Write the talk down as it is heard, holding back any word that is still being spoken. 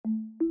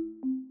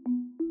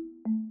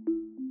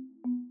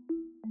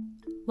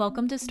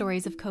Welcome to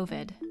Stories of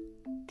COVID,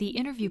 the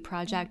interview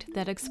project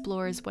that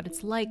explores what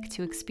it's like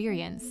to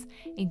experience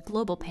a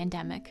global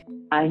pandemic.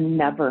 I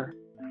never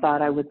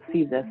thought I would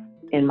see this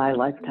in my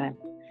lifetime.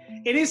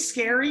 It is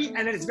scary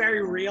and it's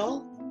very real,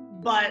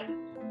 but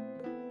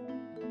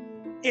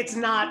it's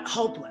not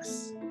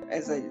hopeless.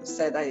 As I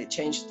said, I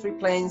changed 3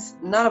 planes.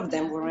 None of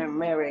them were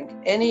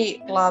wearing any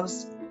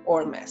gloves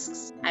or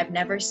masks. I've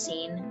never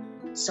seen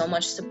so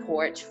much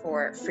support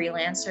for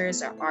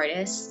freelancers or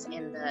artists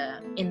in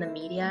the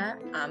media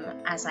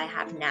as I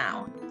have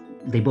now.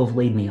 They both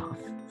laid me off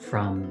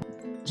from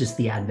just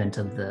the advent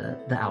of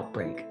the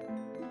outbreak.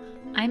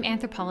 I'm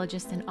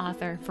anthropologist and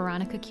author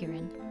Veronica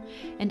Kieran,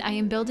 and I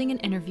am building an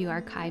interview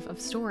archive of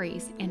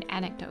stories and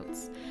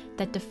anecdotes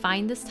that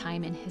define this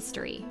time in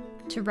history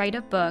to write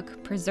a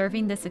book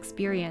preserving this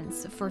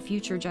experience for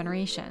future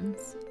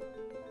generations.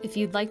 If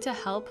you'd like to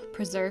help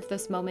preserve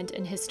this moment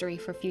in history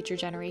for future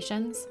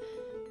generations,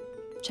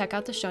 check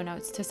out the show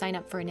notes to sign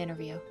up for an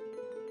interview.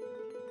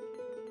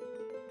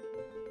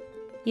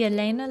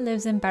 Yelena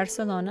lives in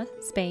Barcelona,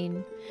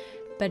 Spain,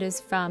 but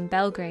is from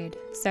Belgrade,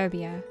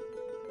 Serbia.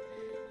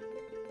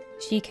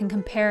 She can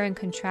compare and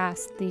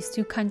contrast these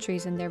two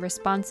countries and their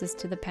responses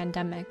to the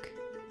pandemic.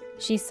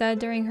 She said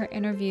during her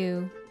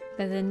interview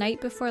that the night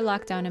before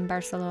lockdown in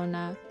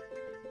Barcelona,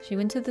 she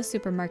went to the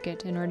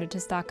supermarket in order to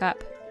stock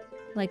up,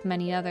 like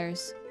many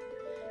others,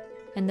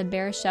 and the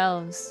bare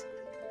shelves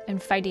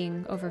and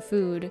fighting over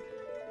food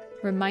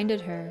reminded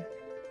her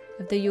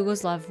of the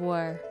Yugoslav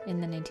war in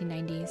the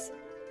 1990s.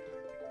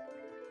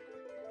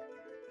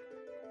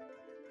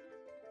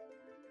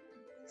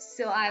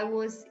 So I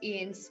was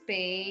in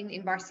Spain,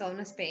 in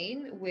Barcelona,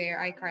 Spain, where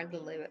I currently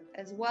live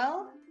as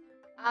well.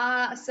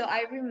 So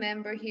I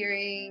remember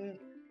hearing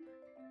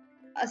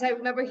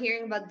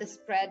about the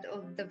spread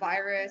of the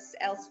virus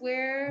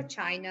elsewhere,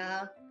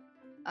 China,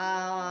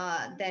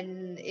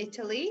 then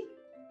Italy,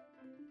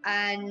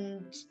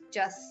 and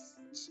just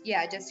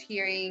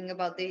hearing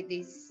about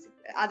these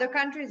other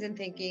countries and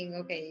thinking,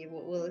 okay,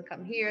 will it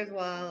come here as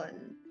well?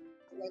 And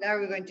what are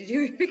we going to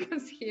do if it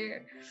comes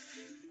here?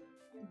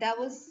 That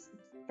was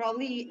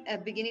probably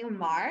beginning of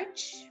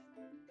March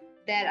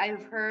that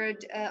I've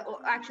heard,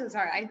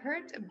 I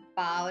heard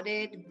about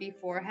it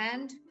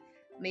beforehand,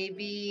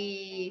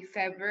 maybe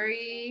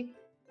February,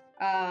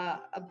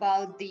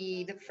 about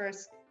the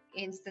first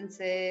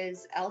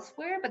instances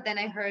elsewhere, but then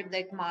I heard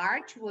like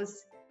March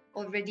was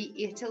already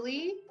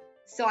Italy.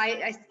 So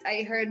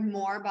I heard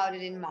more about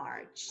it in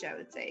March, I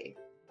would say.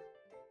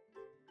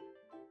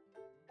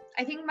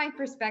 I think my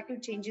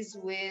perspective changes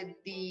with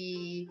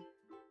the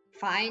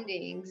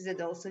findings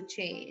that also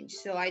change.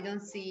 So I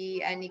don't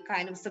see any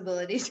kind of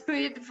stability to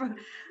it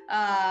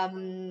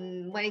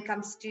when it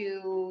comes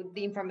to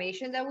the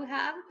information that we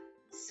have.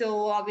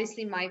 So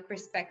obviously my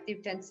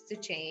perspective tends to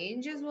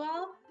change as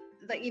well.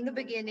 Like in the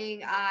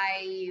beginning,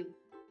 I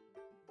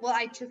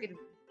took it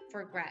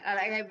for granted.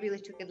 I really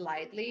took it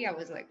lightly. I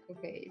was like,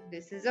 okay,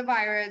 this is a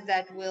virus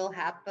that will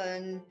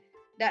happen,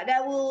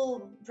 that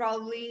will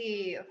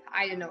probably,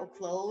 I don't know,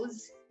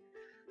 close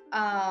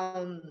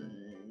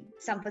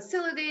some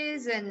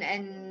facilities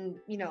and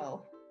you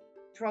know,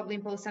 probably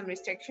impose some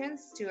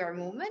restrictions to our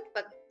movement,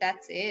 but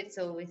that's it.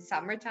 So in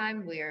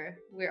summertime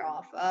we're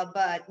off,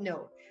 but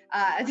no,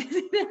 it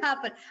didn't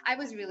happen. I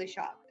was really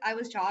shocked. I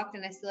was shocked,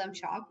 and I still am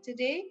shocked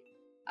today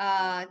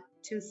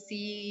to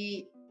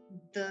see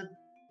the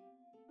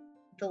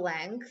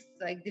length,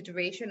 like the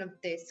duration of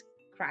this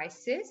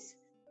crisis.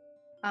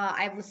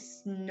 I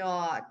was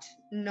not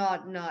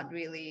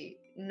really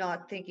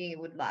not thinking it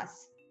would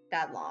last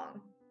that long.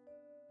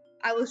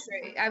 I was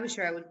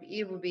sure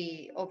it would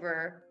be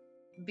over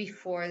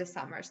before the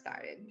summer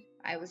started.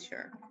 I was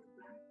sure.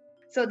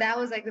 So that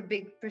was like the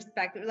big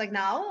perspective. Like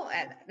now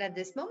at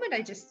this moment,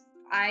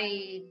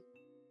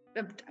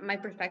 my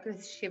perspective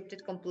has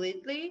shifted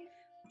completely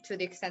to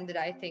the extent that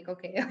I think,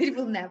 okay, it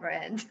will never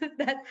end.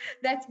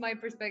 That's my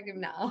perspective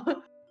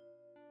now.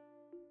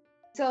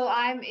 So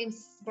I'm in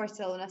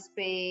Barcelona,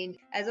 Spain,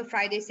 as of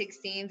Friday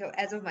 16th, so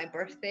as of my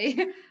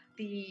birthday.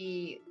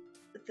 The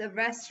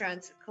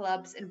restaurants,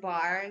 clubs, and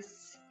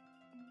bars,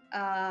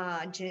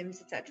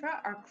 gyms, etc.,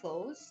 are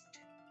closed.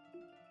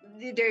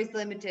 There's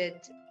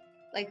limited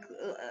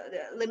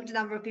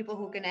number of people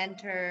who can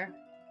enter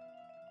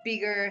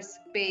bigger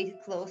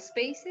closed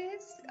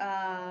spaces.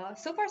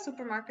 So far,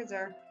 supermarkets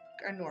are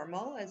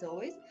normal as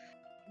always,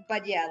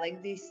 but yeah,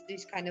 like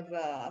these kind of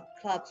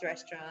clubs,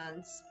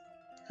 restaurants,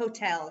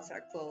 hotels are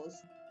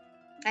closed.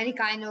 Any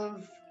kind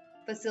of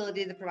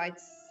facility that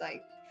provides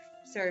like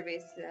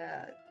service,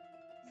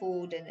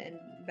 food and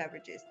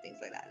beverages, things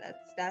like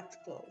that's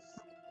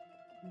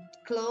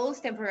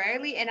closed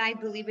temporarily, and I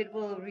believe it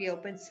will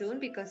reopen soon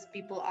because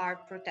people are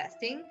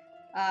protesting.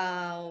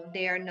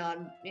 They are not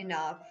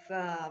enough.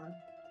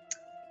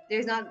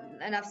 There's not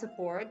enough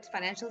support,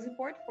 financial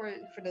support for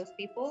those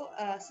people,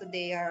 so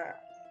they are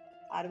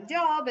out of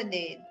job and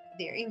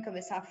their income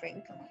is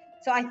suffering.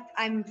 So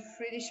I'm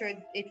pretty sure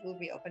it will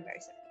reopen very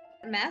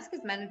soon. Mask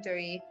is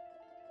mandatory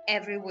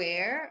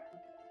everywhere.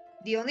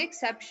 The only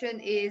exception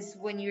is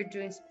when you're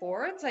doing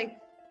sports, like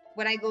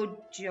when I go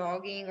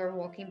jogging or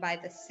walking by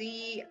the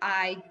sea,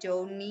 I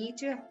don't need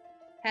to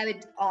have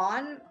it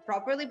on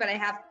properly, but I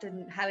have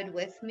to have it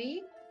with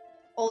me.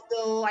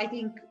 Although I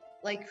think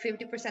like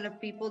 50%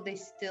 of people, they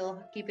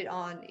still keep it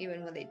on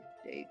even when they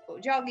go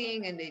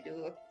jogging and they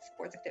do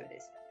sports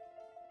activities.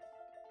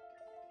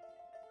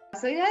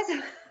 So it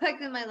has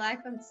affected my life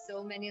on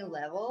so many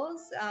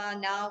levels.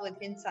 Now with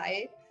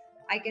hindsight,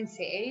 I can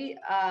say.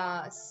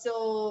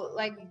 So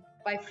like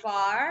by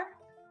far,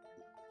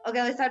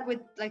 okay, let's start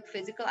with like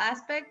physical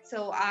aspect.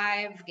 So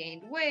I've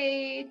gained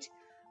weight,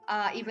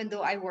 even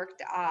though I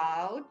worked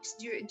out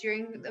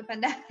during the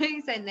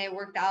pandemics, and I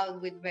worked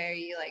out with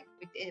very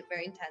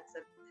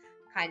intensive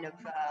kind of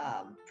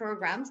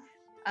programs.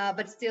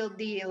 But still,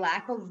 the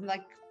lack of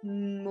like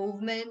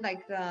movement,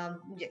 like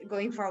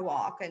going for a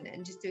walk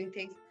and just doing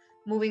things,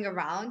 moving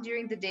around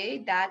during the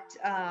day, that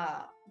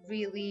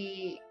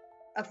really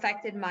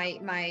affected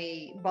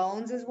my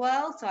bones as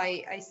well. So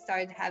I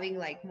started having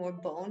like more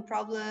bone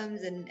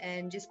problems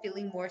and just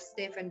feeling more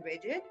stiff and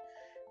rigid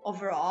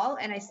overall.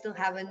 And I still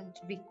haven't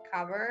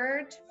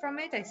recovered from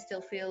it. I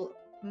still feel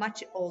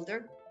much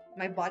older.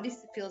 My body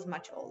feels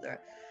much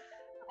older.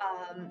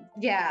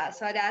 Yeah,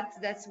 so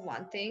that's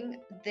one thing.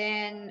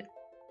 Then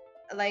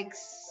like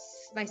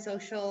my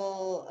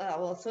social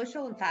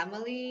and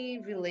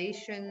family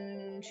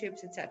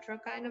relationships, etc.,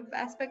 kind of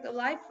aspect of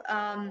life.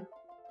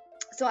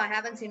 So I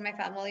haven't seen my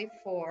family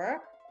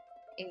for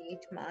 8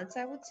 months,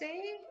 I would say.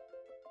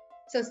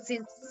 So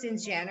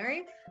since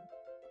January,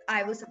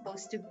 I was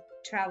supposed to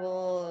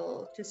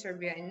travel to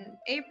Serbia in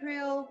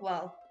April.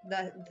 Well,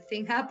 the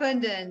thing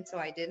happened, and so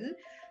I didn't.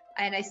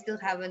 And I still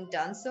haven't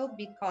done so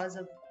because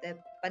of the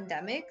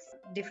pandemics,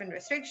 different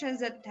restrictions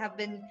that have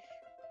been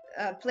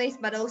placed,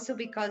 but also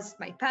because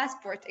my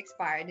passport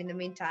expired in the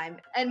meantime,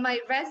 and my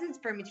residence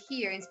permit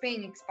here in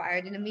Spain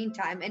expired in the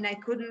meantime, and I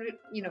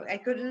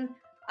couldn't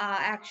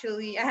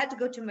actually. I had to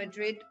go to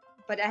Madrid,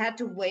 but I had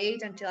to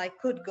wait until I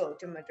could go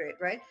to Madrid,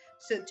 right?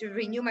 So to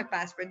renew my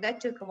passport,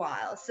 that took a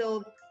while.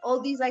 So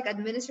all these like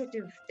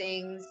administrative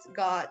things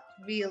got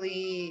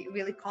really,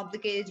 really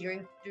complicated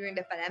during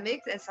the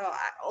pandemics, and so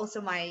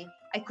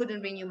I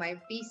couldn't renew my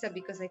visa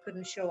because I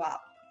couldn't show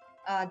up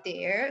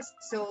there.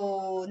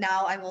 So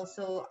now I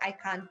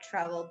can't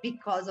travel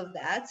because of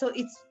that. So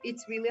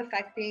it's really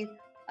affecting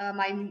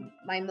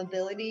my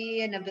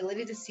mobility and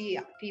ability to see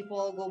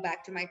people, go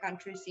back to my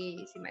country,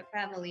 see my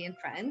family and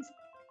friends.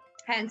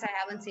 Hence, I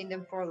haven't seen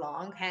them for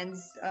long.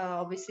 Hence,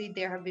 obviously,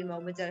 there have been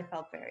moments that I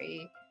felt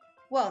very,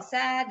 well,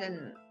 sad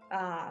and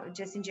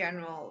just in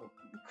general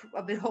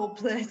a bit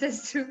hopeless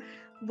as to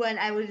when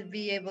I would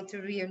be able to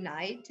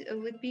reunite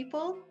with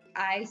people.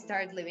 I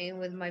started living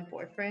with my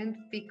boyfriend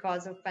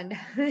because of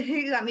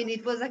pandemic. I mean,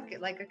 it was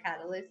like a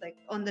catalyst. Like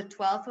on the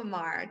 12th of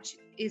March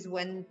is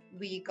when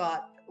we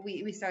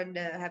started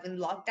having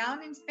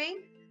lockdown in Spain.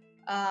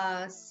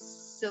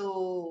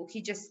 So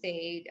he just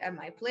stayed at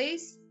my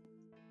place,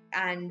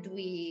 and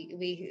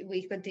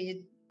we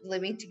continued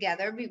living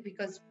together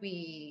because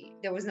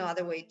there was no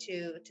other way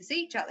to see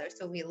each other,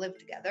 so we lived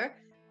together.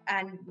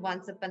 And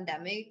once the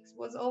pandemic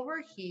was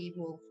over, he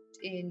moved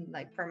in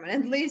like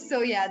permanently.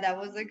 So yeah, that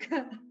was like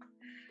a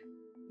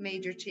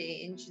major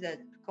change that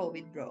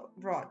COVID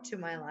brought to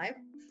my life.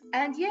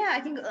 And yeah,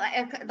 I think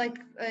like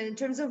in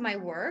terms of my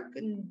work,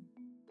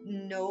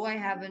 no, I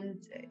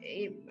haven't.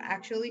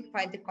 Actually,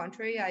 quite the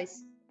contrary.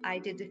 I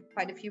did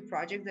quite a few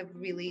projects that were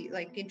really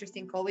like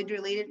interesting COVID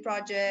related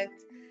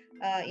projects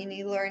in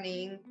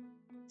e-learning.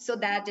 So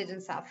that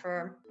didn't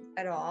suffer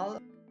at all.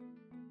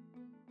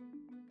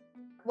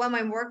 Well,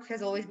 my work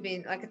has always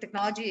been like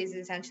technology is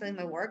essentially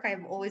my work.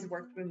 I've always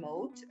worked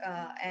remote,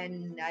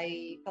 and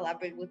I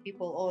collaborate with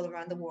people all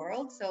around the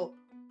world. So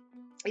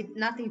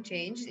nothing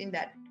changed in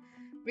that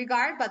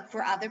regard. But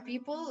for other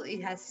people,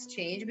 it has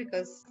changed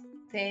because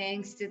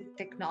thanks to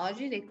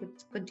technology, they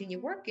could continue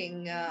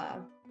working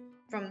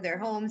from their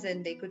homes,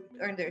 and they could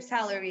earn their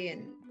salary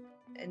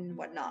and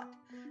whatnot.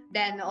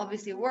 Then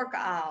obviously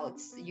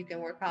workouts, you can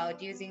work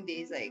out using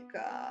these like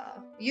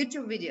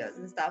YouTube videos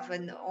and stuff,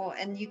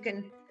 and you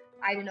can,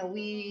 I don't know,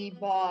 we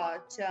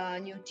bought a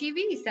new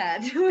TV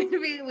set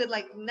with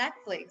like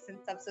Netflix and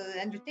stuff, so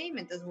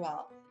entertainment as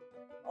well.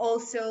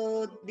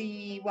 Also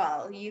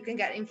you can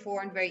get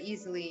informed very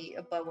easily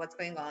about what's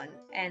going on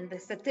and the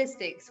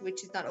statistics,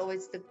 which is not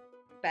always the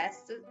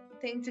best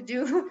thing to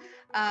do.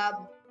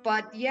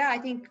 But yeah, I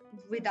think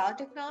without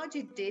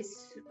technology,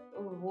 this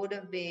would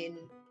have been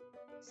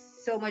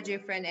so much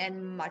different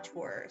and much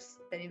worse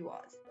than it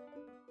was.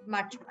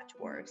 Much, much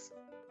worse.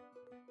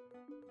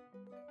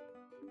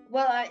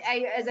 Well,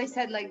 I as I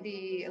said, like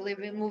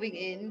moving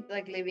in,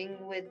 like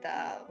living with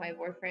my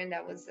boyfriend,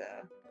 that was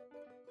a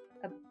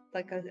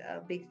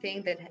big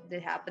thing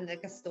that happened,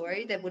 like a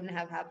story that wouldn't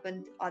have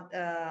happened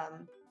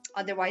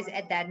otherwise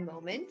at that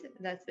moment,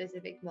 that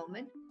specific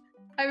moment.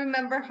 I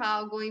remember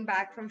how going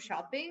back from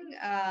shopping,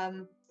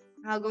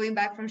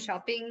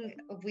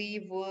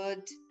 we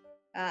would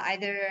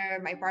either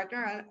my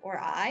partner or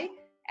I,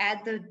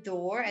 at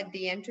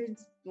the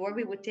entrance door,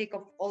 we would take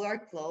off all our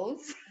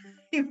clothes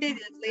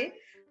immediately,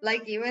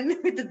 like even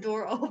with the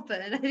door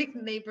open. I think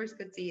neighbors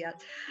could see us,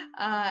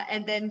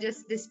 and then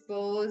just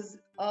dispose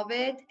of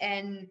it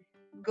and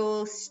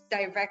go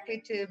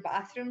directly to the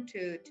bathroom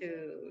to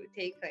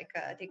take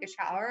take a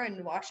shower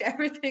and wash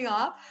everything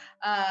off.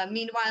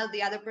 Meanwhile,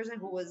 the other person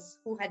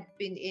who had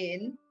been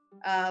in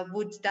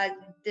would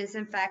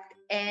disinfect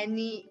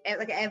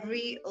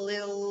every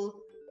little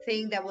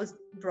thing that was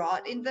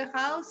brought in the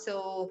house.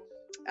 So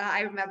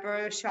I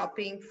remember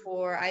shopping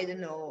for, I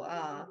don't know,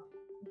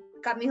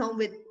 coming home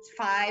with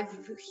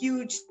 5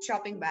 huge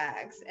shopping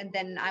bags, and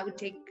then I would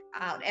take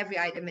out every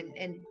item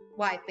and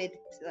wipe it,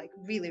 like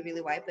really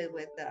wipe it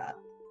with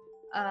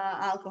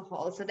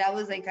alcohol. So that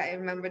was like, I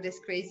remember this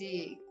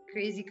crazy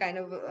kind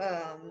of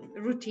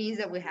routines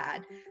that we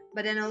had.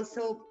 But then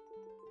also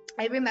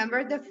I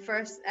remember the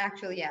first,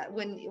 actually, yeah,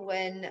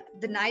 when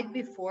the night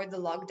before the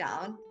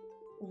lockdown,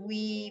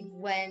 we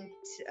went,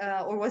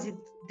 or was it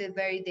the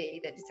very day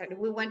that it started?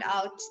 We went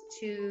out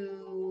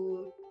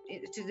to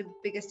the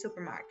biggest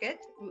supermarket,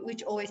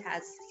 which always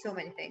has so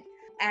many things.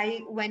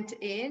 I went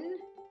in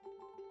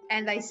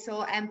and I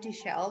saw empty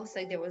shelves.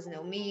 Like there was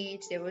no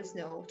meat, there was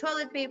no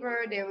toilet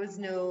paper, there was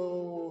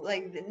no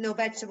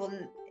vegetable,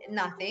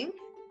 nothing,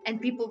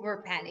 and people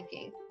were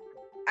panicking.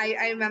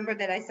 I remember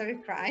that I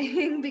started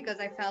crying because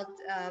I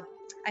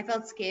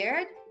felt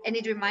scared, and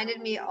it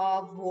reminded me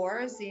of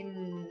wars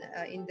in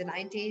the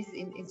 90s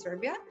in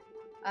Serbia,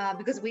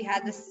 because we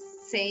had the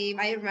same.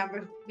 I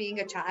remember being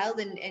a child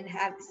and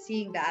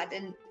seeing that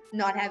and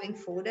not having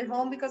food at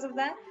home because of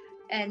that,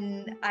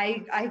 and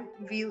I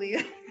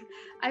really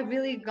I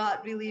really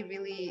got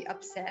really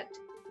upset.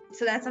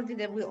 So that's something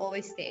that will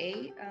always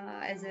stay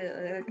as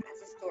a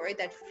story,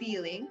 that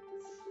feeling.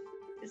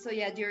 So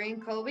yeah,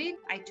 during COVID,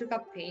 I took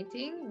up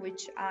painting,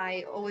 which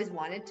I always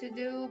wanted to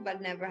do,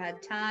 but never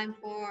had time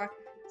for.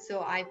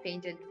 So I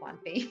painted one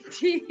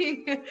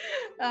painting,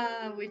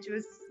 which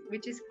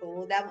is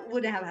cool. That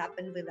wouldn't have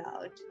happened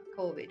without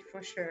COVID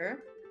for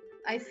sure.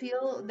 I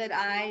feel that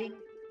I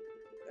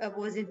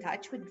was in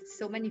touch with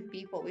so many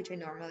people, which I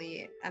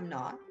normally am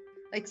not.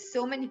 Like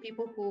so many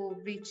people who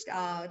reached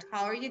out,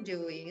 how are you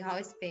doing? How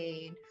is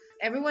Spain?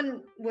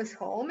 Everyone was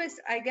home,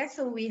 I guess,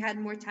 so we had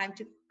more time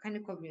to kind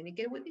of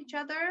communicate with each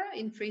other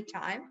in free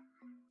time.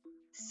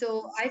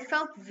 So I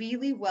felt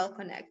really well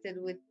connected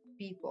with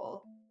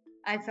people.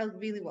 I felt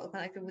really well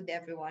connected with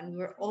everyone. We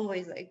were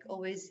always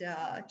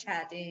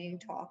chatting,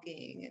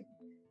 talking, and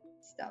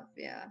stuff.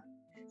 Yeah.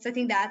 So I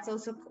think that's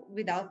also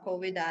without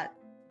COVID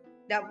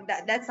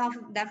that's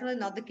not, definitely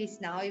not the case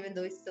now, even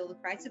though it's still a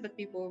crisis, but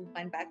people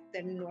went back to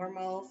their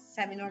normal,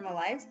 semi-normal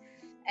lives,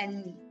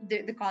 and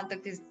the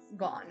contact is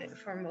gone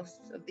for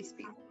most of these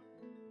people.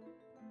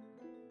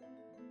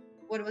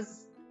 What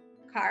was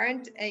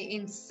current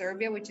in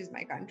Serbia, which is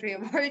my country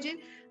of origin,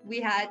 we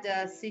had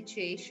a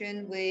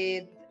situation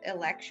with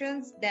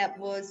elections that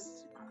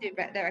was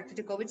directed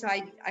to COVID. So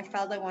I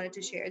felt I wanted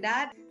to share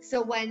that.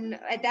 So when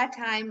at that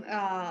time,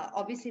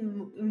 obviously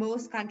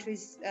most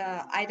countries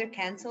either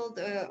canceled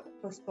or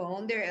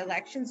postponed their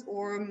elections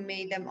or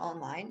made them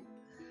online.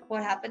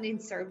 What happened in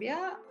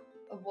Serbia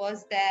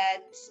was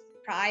that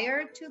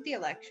prior to the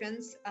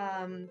elections,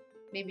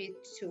 maybe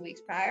 2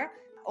 weeks prior,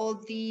 all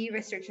the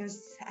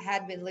restrictions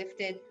had been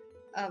lifted.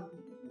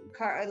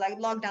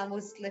 Lockdown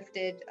was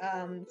lifted.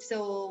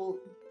 So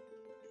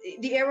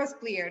the air was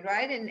cleared,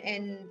 right?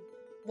 And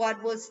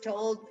what was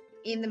told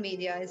in the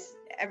media is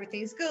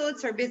everything's good,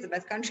 Serbia is the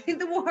best country in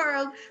the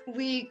world,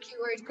 we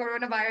cured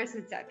coronavirus,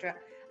 etc.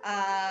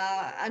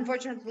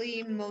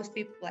 Unfortunately, most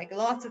people,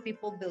 lots of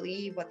people,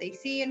 believe what they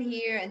see and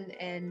hear,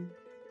 and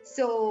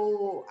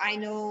so I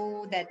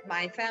know that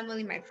my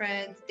family, my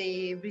friends,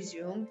 they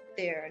resumed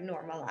their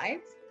normal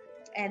lives,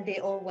 and they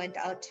all went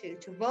out to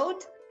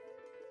vote.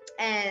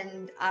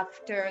 And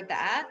after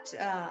that,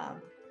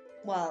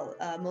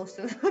 most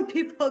of the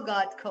people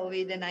got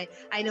COVID, and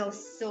I know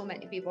so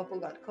many people who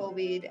got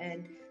COVID,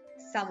 and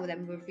some of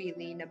them were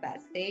really in a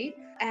bad state.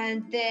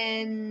 And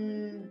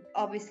then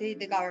obviously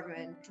the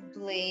government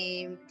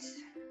blamed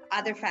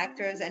other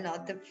factors and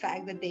not the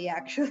fact that they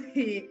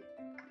actually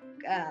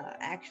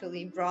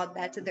brought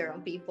that to their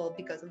own people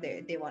because of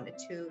they wanted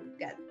to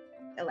get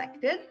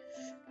elected.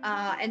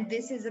 And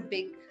this is a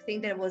big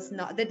thing that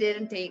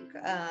didn't take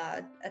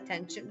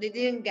attention. They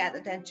didn't get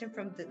attention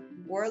from the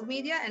world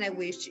media, and I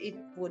wish it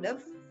would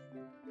have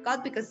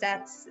got, because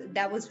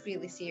that was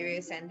really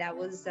serious, and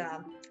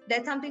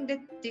that's something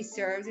that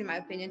deserves, in my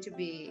opinion, to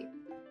be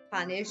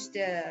punished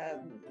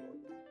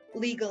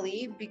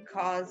legally,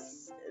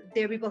 because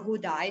there are people who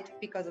died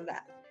because of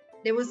that.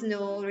 There was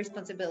no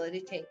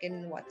responsibility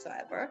taken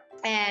whatsoever.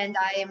 And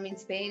I am in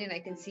Spain, and I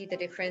can see the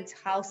difference,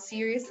 how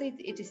seriously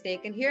it is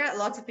taken here.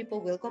 Lots of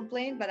people will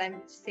complain, but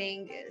I'm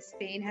saying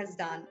Spain has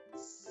done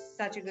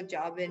such a good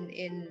job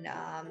in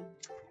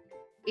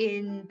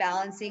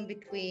balancing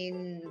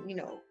between,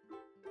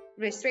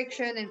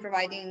 restriction and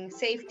providing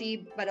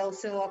safety, but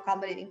also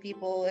accommodating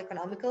people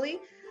economically.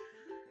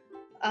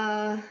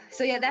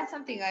 So yeah, that's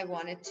something I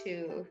wanted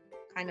to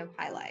kind of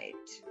highlight.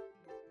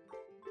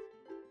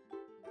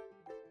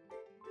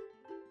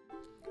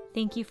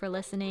 Thank you for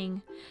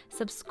listening.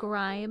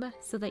 Subscribe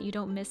so that you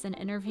don't miss an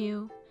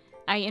interview.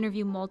 I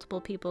interview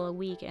multiple people a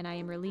week, and I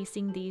am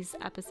releasing these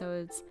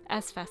episodes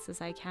as fast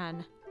as I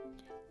can.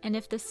 And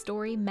if this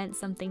story meant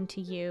something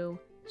to you,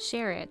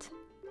 share it,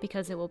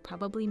 because it will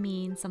probably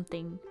mean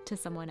something to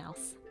someone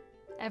else.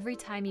 Every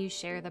time you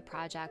share the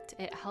project,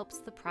 it helps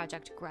the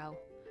project grow.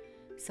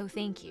 So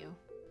thank you.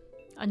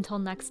 Until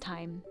next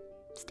time,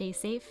 stay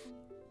safe,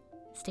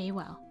 stay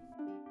well.